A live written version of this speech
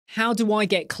How do I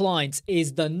get clients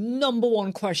is the number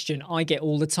one question I get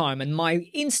all the time. And my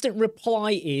instant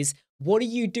reply is, what are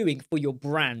you doing for your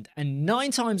brand? And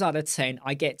 9 times out of 10,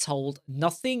 I get told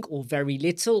nothing or very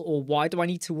little, or why do I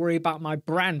need to worry about my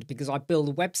brand because I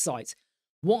build websites?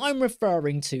 What I'm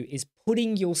referring to is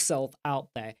putting yourself out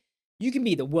there. You can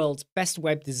be the world's best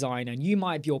web designer and you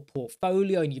might have your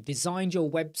portfolio and you've designed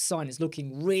your website and it's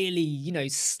looking really,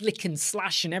 slick and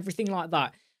slash and everything like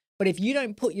that. But if you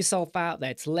don't put yourself out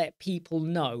there to let people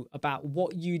know about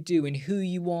what you do and who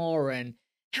you are and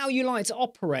how you like to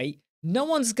operate, no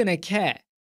one's going to care.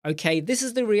 Okay, this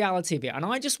is the reality of it. And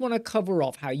I just want to cover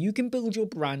off how you can build your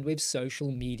brand with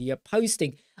social media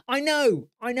posting. I know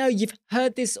you've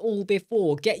heard this all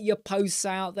before. Get your posts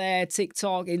out there,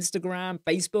 TikTok, Instagram,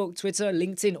 Facebook, Twitter,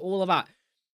 LinkedIn, all of that.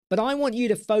 But I want you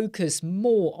to focus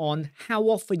more on how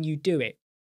often you do it.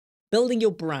 Building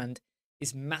your brand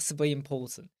is massively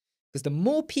important because the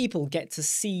more people get to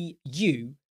see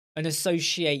you and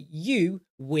associate you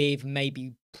with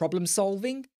maybe problem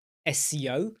solving,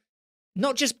 SEO,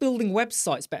 not just building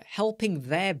websites, but helping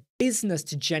their business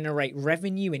to generate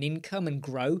revenue and income and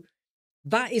grow.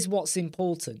 That is what's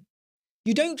important.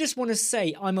 You don't just want to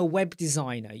say, I'm a web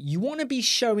designer. You want to be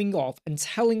showing off and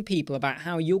telling people about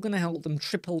how you're going to help them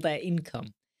triple their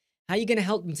income. How you're going to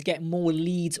help them to get more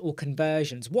leads or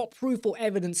conversions. What proof or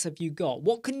evidence have you got?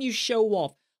 What can you show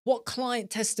off? What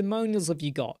client testimonials have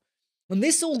you got? And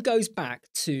this all goes back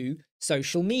to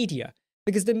social media.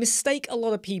 Because the mistake a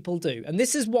lot of people do, and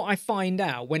this is what I find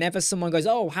out whenever someone goes,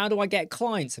 oh, how do I get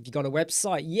clients? Have you got a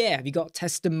website? Yeah. Have you got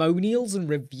testimonials and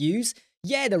reviews?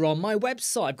 Yeah, they're on my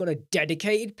website. I've got a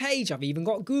dedicated page. I've even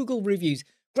got Google reviews.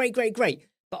 Great, great, great.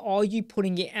 But are you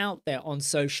putting it out there on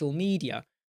social media?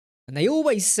 And they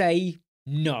always say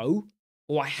no,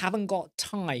 or I haven't got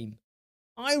time.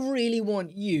 I really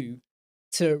want you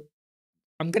to,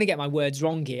 I'm going to get my words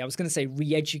wrong here. I was going to say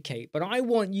re-educate, but I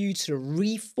want you to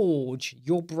reforge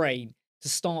your brain to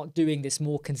start doing this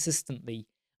more consistently.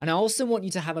 And I also want you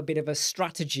to have a bit of a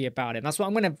strategy about it. That's what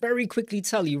I'm going to very quickly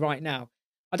tell you right now.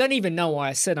 I don't even know why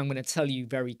I said I'm going to tell you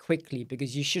very quickly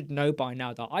because you should know by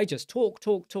now that I just talk.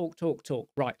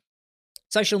 Right.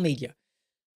 Social media.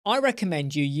 I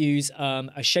recommend you use a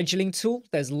scheduling tool.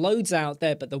 There's loads out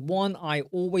there, but the one I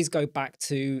always go back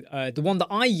to, the one that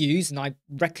I use and I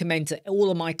recommend to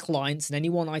all of my clients and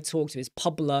anyone I talk to is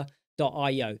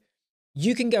Publer.io.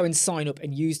 You can go and sign up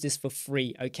and use this for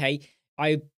free, okay?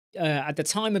 At the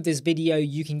time of this video,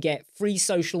 you can get free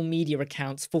social media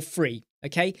accounts for free,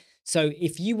 okay? So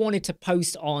if you wanted to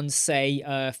post on, say,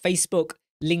 Facebook,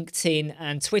 LinkedIn,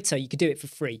 and Twitter, you could do it for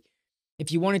free.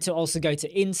 If you wanted to also go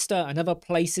to Insta and other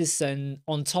places and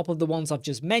on top of the ones I've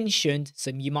just mentioned,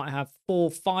 so you might have 4 or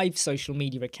 5 social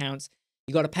media accounts,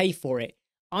 you got to pay for it.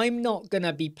 I'm not going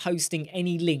to be posting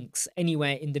any links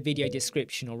anywhere in the video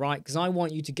description, all right? Because I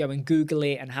want you to go and Google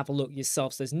it and have a look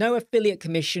yourself. So there's no affiliate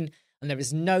commission and there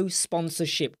is no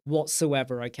sponsorship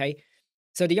whatsoever, okay?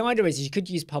 So the idea is you could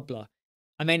use Publer.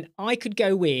 I mean, I could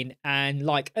go in and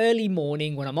like early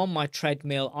morning when I'm on my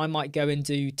treadmill, I might go and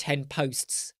do 10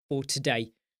 posts for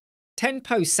today. 10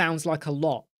 posts sounds like a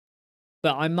lot,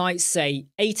 but I might say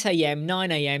 8 a.m.,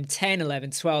 9 a.m., 10,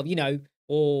 11, 12,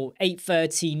 or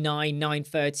 8:30, 9,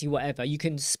 9:30, whatever. You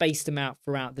can space them out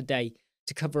throughout the day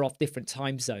to cover off different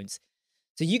time zones.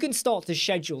 So you can start to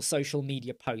schedule social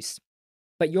media posts,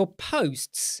 but your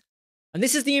posts, and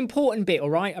this is the important bit, all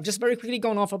right? I've just very quickly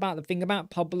gone off about the thing about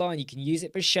Publer, and you can use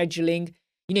it for scheduling.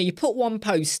 You put one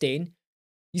post in,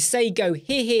 you say go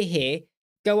here,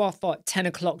 go off at 10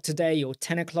 o'clock today or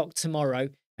 10 o'clock tomorrow,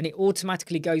 and it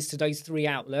automatically goes to those 3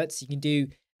 outlets. You can do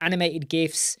animated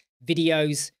GIFs,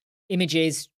 videos,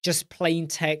 images, just plain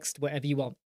text, whatever you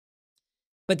want.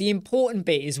 But the important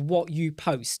bit is what you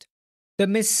post. The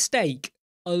mistake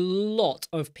a lot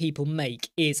of people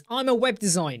make is, I'm a web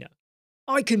designer.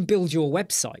 I can build your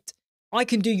website. I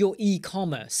can do your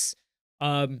e-commerce.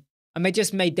 And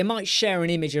they might share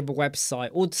an image of a website,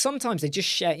 or sometimes they just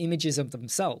share images of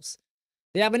themselves.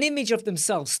 They have an image of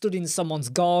themselves stood in someone's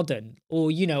garden,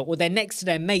 or they're next to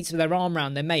their mates with their arm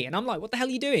around their mate. And I'm like, what the hell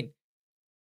are you doing?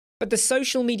 But the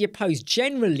social media posts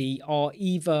generally are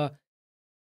either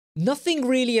nothing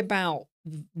really about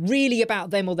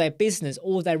them or their business,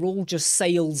 or they're all just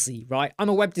salesy, right? I'm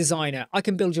a web designer. I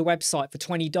can build your website for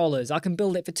 $20. I can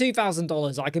build it for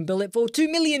 $2,000. I can build it for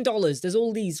 $2 million. There's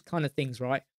all these kind of things,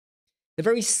 right? They're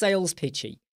very sales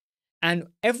pitchy. And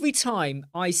every time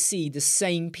I see the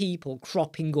same people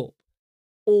cropping up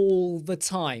all the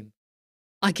time,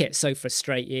 I get so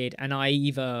frustrated and I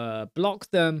either block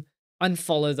them,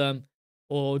 unfollow them,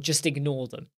 or just ignore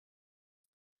them.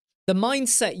 The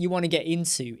mindset you want to get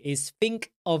into is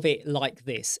think of it like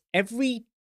this. Every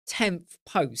 10th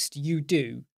post you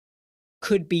do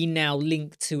could be now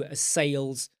linked to a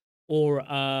sales or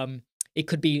it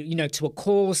could be, you know, to a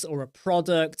course or a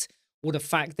product or the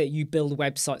fact that you build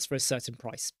websites for a certain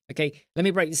price. Okay, let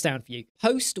me break this down for you.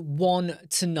 Post 1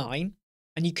 to 9,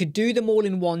 and you could do them all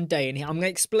in one day. And I'm going to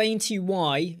explain to you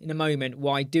why in a moment,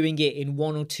 why doing it in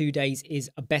 1 or 2 days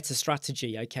is a better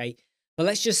strategy. Okay, but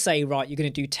let's just say, right, you're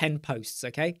going to do 10 posts.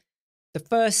 Okay, the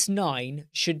first 9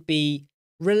 should be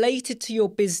related to your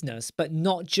business, but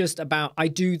not just about, I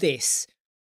do this.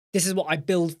 This is what I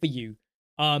build for you.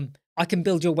 I can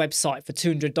build your website for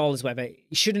 $200, whatever.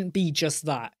 It shouldn't be just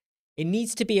that. It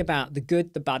needs to be about the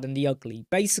good, the bad, and the ugly.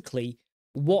 Basically,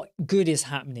 what good is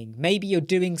happening. Maybe you're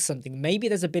doing something. Maybe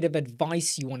there's a bit of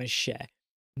advice you want to share.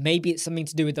 Maybe it's something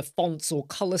to do with the fonts or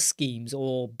color schemes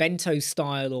or bento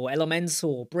style or Elementor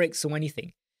or bricks or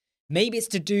anything. Maybe it's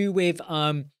to do with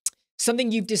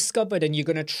something you've discovered and you're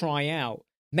going to try out.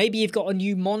 Maybe you've got a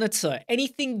new monitor,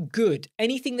 anything good,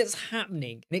 anything that's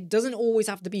happening. And it doesn't always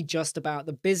have to be just about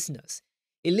the business.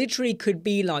 It literally could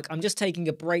be like, I'm just taking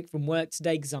a break from work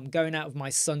today because I'm going out with my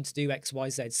son to do X, Y,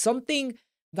 Z. Something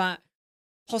that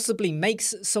possibly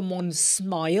makes someone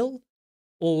smile,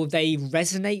 or they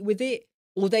resonate with it,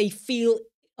 or they feel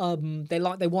they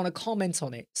want to comment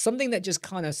on it. Something that just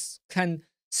kind of can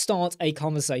start a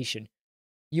conversation.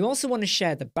 You also want to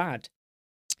share the bad.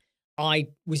 I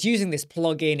was using this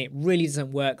plugin. It really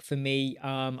doesn't work for me.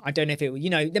 I don't know if it,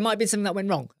 you know, there might be something that went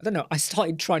wrong. I don't know. I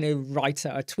started trying to write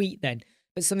a tweet then,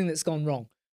 but something that's gone wrong.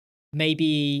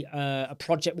 Maybe a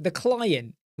project with a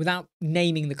client without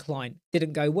naming the client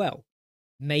didn't go well.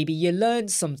 Maybe you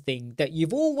learned something that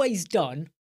you've always done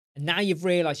and now you've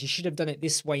realized you should have done it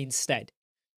this way instead.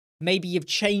 Maybe you've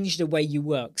changed the way you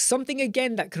work. Something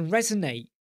again that can resonate,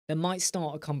 that might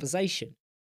start a conversation.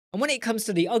 And when it comes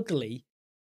to the ugly,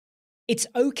 it's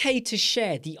okay to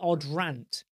share the odd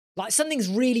rant. Like something's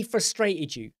really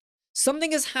frustrated you.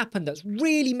 Something has happened that's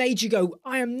really made you go,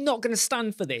 I am not going to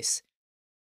stand for this.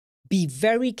 Be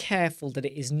very careful that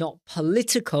it is not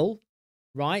political,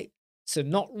 right? So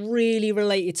not really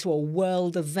related to a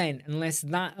world event unless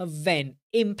that event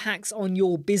impacts on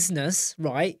your business,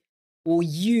 right? Or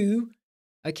you,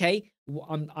 okay?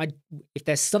 If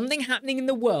there's something happening in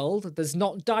the world that does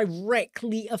not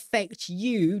directly affect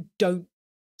you, don't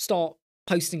start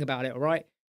posting about it, all right?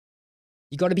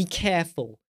 You got to be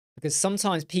careful because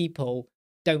sometimes people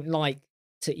don't like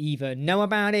to either know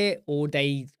about it or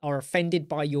they are offended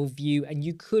by your view and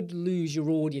you could lose your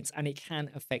audience and it can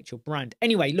affect your brand.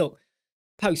 Anyway, look,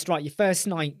 post, right? Your first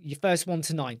 1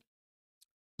 to 9.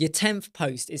 Your 10th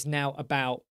post is now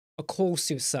about a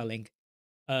course you're selling,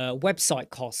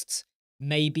 website costs.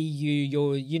 Maybe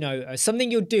you're something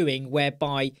you're doing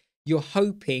whereby you're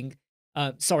hoping,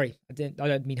 sorry, I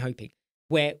don't mean hoping,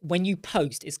 where when you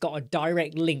post, it's got a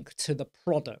direct link to the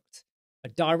product, a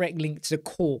direct link to the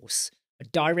course, a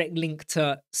direct link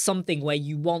to something where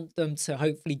you want them to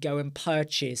hopefully go and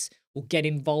purchase or get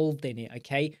involved in it,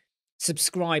 okay?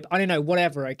 Subscribe, I don't know,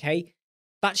 whatever, okay?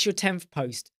 That's your 10th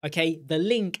post, okay? The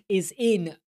link is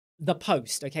in the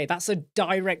post, okay? That's a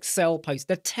direct sell post,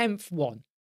 the 10th one.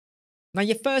 Now,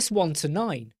 your first 1 to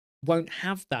 9 won't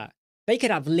have that. They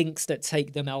could have links that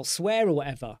take them elsewhere or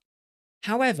whatever.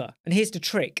 However, and here's the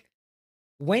trick,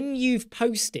 when you've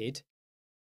posted,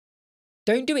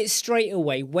 don't do it straight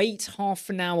away. Wait half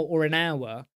an hour or an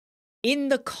hour. In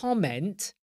the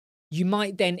comment, you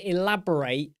might then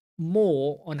elaborate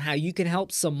more on how you can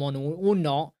help someone or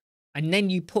not. And then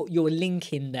you put your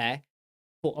link in there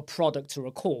for a product or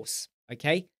a course,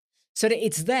 okay? So that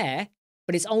it's there,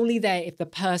 but it's only there if the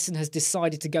person has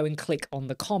decided to go and click on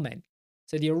the comment.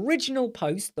 So the original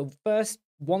post, the first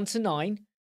 1 to 9,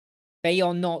 they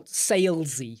are not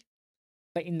salesy.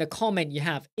 But in the comment you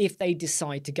have, if they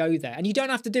decide to go there. And you don't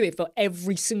have to do it for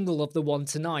every single of the 1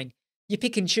 to 9. You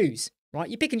pick and choose, right?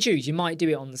 You pick and choose. You might do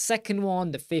it on the second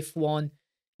one, the 5th one,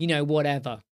 you know,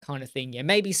 whatever kind of thing. Yeah,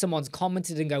 maybe someone's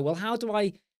commented and go, well, how do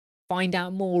I find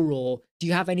out more? Or do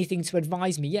you have anything to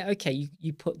advise me? Yeah, okay,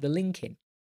 you put the link in.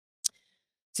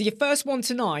 So your first 1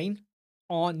 to 9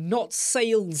 are not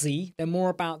salesy. They're more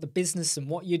about the business and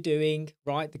what you're doing,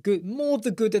 right? The good, more of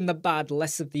the good and the bad,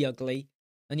 less of the ugly.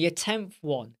 And your 10th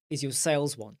one is your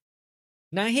sales one.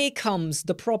 Now here comes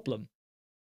the problem.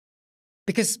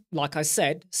 Because like I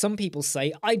said, some people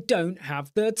say, I don't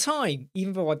have the time.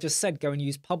 Even though I've just said, go and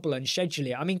use Pubble and schedule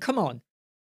it. I mean, come on.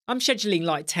 I'm scheduling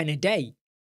like 10 a day,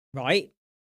 right?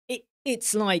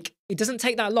 It's like, it doesn't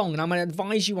take that long. And I'm going to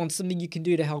advise you on something you can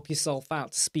do to help yourself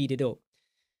out, to speed it up.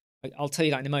 I'll tell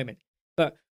you that in a moment.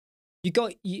 But you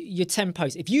got your 10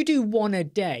 posts. If you do 1 a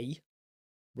day,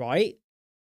 right?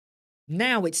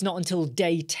 Now it's not until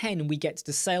day 10 we get to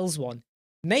the sales one.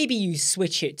 Maybe you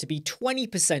switch it to be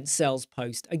 20% sales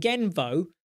post. Again, though,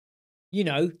 you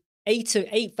know,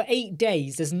 8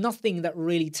 days, there's nothing that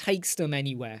really takes them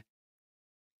anywhere.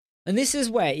 And this is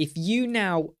where if you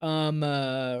now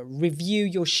review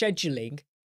your scheduling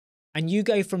and you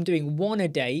go from doing 1 a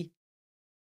day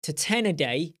to 10 a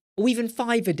day, or even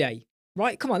 5 a day,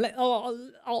 right? Come on,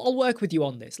 I'll work with you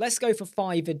on this. Let's go for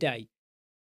 5 a day.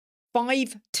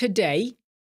 5 today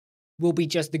will be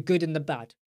just the good and the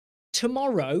bad.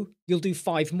 Tomorrow, you'll do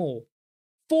 5 more.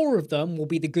 4 of them will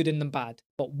be the good and the bad.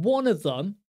 But 1 of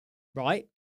them, right?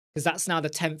 Because that's now the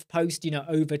 10th post,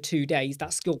 over 2 days.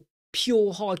 That's your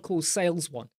pure hardcore sales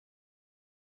one.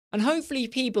 And hopefully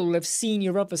people will have seen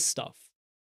your other stuff.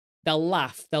 They'll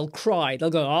laugh, they'll cry, they'll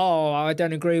go, oh, I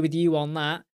don't agree with you on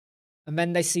that. And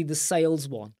then they see the sales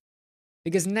one.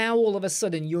 Because now all of a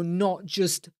sudden you're not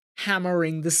just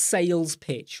hammering the sales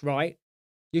pitch, right?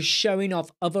 You're showing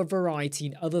off other variety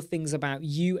and other things about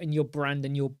you and your brand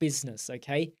and your business,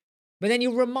 okay? But then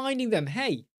you're reminding them,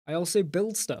 hey, I also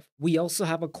build stuff. We also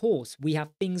have a course. We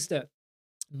have things that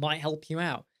might help you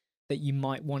out that you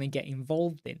might want to get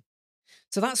involved in.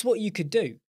 So that's what you could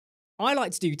do. I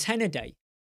like to do 10 a day.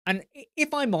 And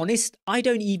if I'm honest, I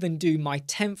don't even do my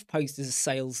 10th post as a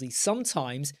salesy.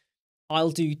 Sometimes I'll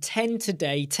do 10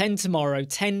 today, 10 tomorrow,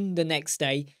 10 the next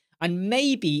day. And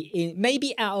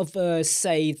maybe out of,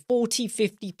 say, 40,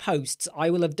 50 posts I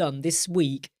will have done this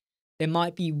week, there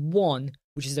might be one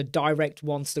which is a direct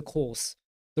one to the course.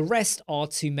 The rest are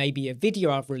to maybe a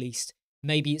video I've released.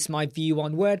 Maybe it's my view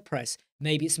on WordPress.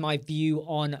 Maybe it's my view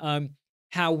on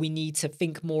how we need to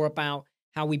think more about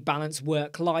how we balance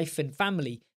work, life, and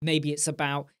family. Maybe it's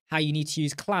about how you need to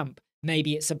use Clamp.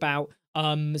 Maybe it's about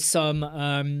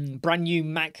some brand new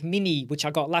Mac Mini, which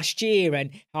I got last year, and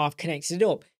how I've connected it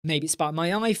up. Maybe it's about my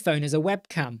iPhone as a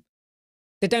webcam.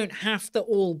 They don't have to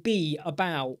all be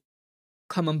about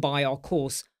come and buy our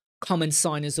course, come and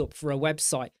sign us up for a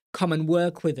website, come and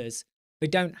work with us. They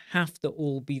don't have to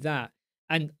all be that.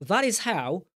 And that is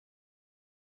how,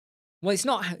 well, it's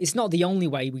not the only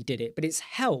way we did it, but it's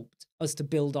helped us to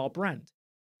build our brand.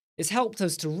 It's helped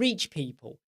us to reach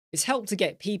people. It's helped to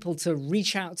get people to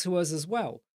reach out to us as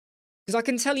well. Because I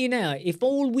can tell you now, if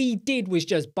all we did was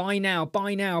just buy now,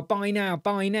 buy now, buy now,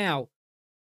 buy now,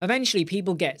 eventually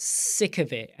people get sick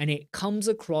of it and it comes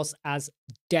across as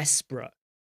desperate.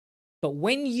 But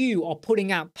when you are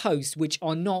putting out posts which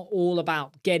are not all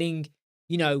about getting,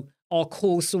 our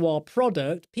course or our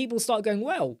product, people start going,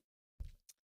 well,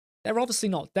 they're obviously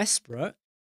not desperate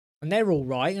and they're all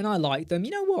right and I like them.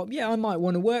 You know what? Yeah, I might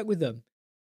want to work with them.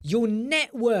 You're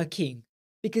networking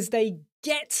because they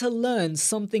get to learn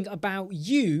something about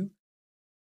you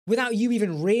without you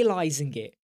even realizing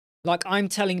it. Like I'm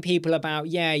telling people about,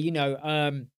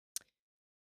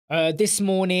 this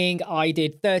morning I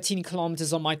did 13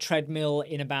 kilometers on my treadmill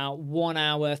in about 1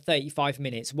 hour, 35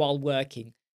 minutes while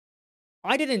working.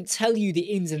 I didn't tell you the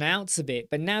ins and outs of it,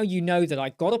 but now you know that I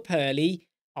got up early,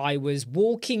 I was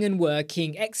walking and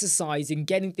working, exercising,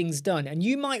 getting things done, and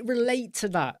you might relate to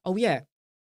that. Oh yeah.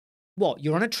 What,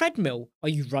 you're on a treadmill? Are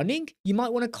you running? You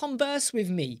might want to converse with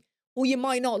me. Or you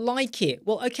might not like it.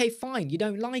 Well, okay, fine, you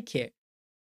don't like it.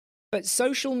 But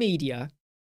social media,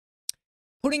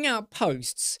 putting out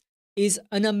posts is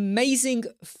an amazing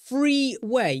free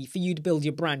way for you to build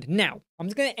your brand. Now, I'm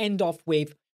just going to end off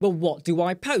with, well, what do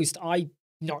I post? I'm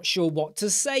not sure what to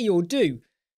say or do.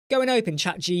 Go and open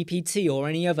ChatGPT or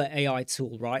any other AI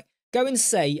tool, right? Go and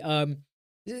say,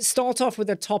 start off with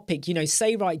a topic,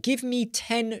 say, right, give me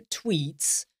 10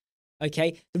 tweets,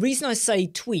 okay? The reason I say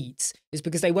tweets is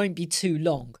because they won't be too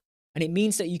long. And it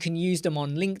means that you can use them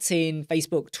on LinkedIn,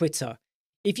 Facebook, Twitter.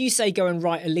 If you say go and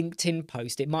write a LinkedIn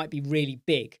post, it might be really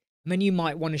big. And then you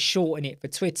might want to shorten it for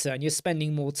Twitter and you're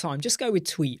spending more time. Just go with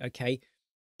tweet, okay?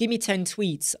 Give me 10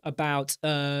 tweets about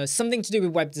something to do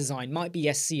with web design, might be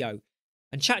SEO.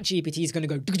 And ChatGPT is going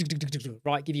to go,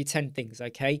 right, give you 10 things,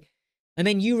 okay? And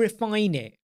then you refine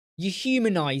it. You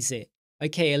humanize it,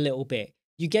 okay, a little bit.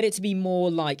 You get it to be more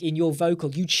like in your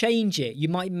vocal. You change it. You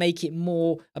might make it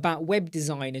more about web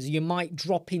designers. You might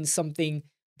drop in something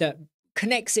that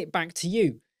connects it back to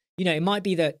you. It might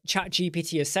be that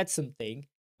ChatGPT has said something,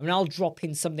 and I'll drop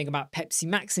in something about Pepsi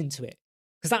Max into it.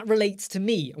 Because that relates to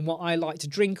me and what I like to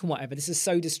drink and whatever. This is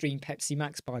SodaStream Pepsi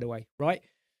Max, by the way, right?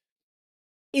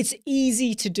 It's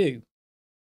easy to do.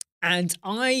 And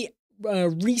I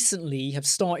recently have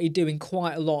started doing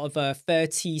quite a lot of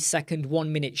 30-second,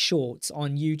 1-minute shorts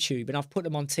on YouTube, and I've put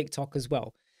them on TikTok as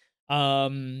well.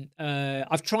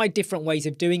 I've tried different ways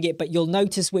of doing it, but you'll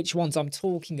notice which ones I'm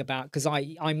talking about because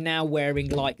I'm now wearing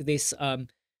like this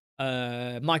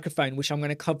microphone, which I'm going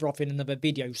to cover off in another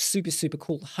video. Super, super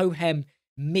cool. Hohem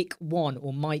Mic 1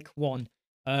 or Mic 1.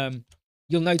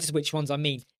 You'll notice which ones I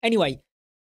mean. Anyway,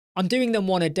 I'm doing them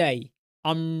one a day.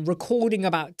 I'm recording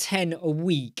about 10 a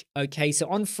week. Okay, so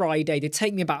on Friday, they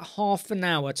take me about half an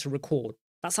hour to record.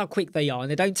 That's how quick they are.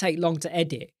 And they don't take long to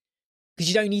edit because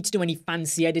you don't need to do any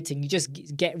fancy editing. You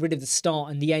just get rid of the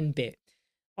start and the end bit.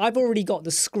 I've already got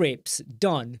the scripts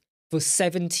done for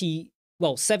 70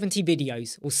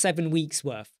 videos or 7 weeks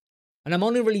worth. And I'm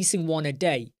only releasing one a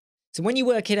day. So when you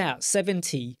work it out,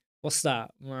 70, what's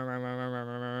that?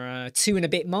 2 and a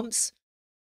bit months,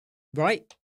 right?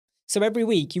 So every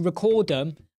week you record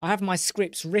them. I have my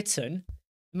scripts written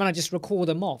and then I just record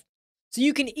them off. So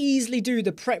you can easily do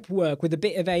the prep work with a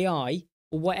bit of AI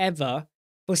or whatever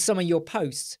for some of your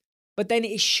posts. But then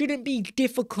it shouldn't be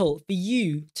difficult for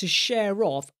you to share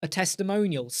off a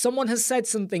testimonial. Someone has said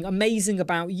something amazing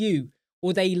about you,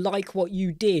 or they like what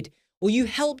you did, or you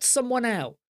helped someone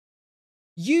out.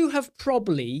 You have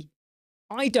probably,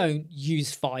 I don't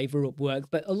use Fiverr or Upwork,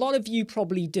 but a lot of you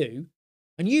probably do.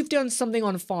 And you've done something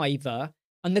on Fiverr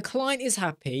and the client is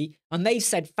happy and they've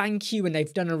said thank you and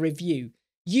they've done a review.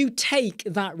 You take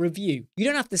that review. You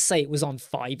don't have to say it was on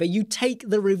Fiverr. You take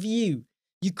the review.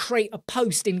 You create a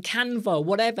post in Canva,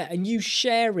 whatever, and you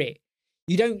share it.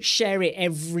 You don't share it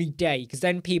every day because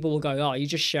then people will go, oh, you're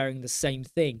just sharing the same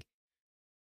thing.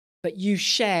 But you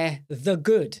share the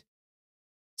good.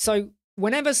 So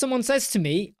whenever someone says to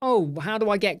me, oh, how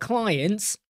do I get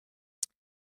clients?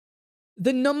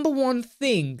 The number one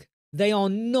thing they are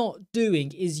not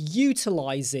doing is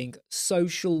utilizing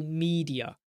social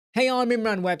media. Hey, I'm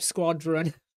Imran Web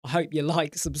Squadron. I hope you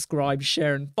like, subscribe,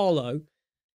 share, and follow.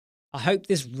 I hope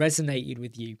this resonated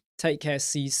with you. Take care.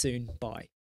 See you soon. Bye.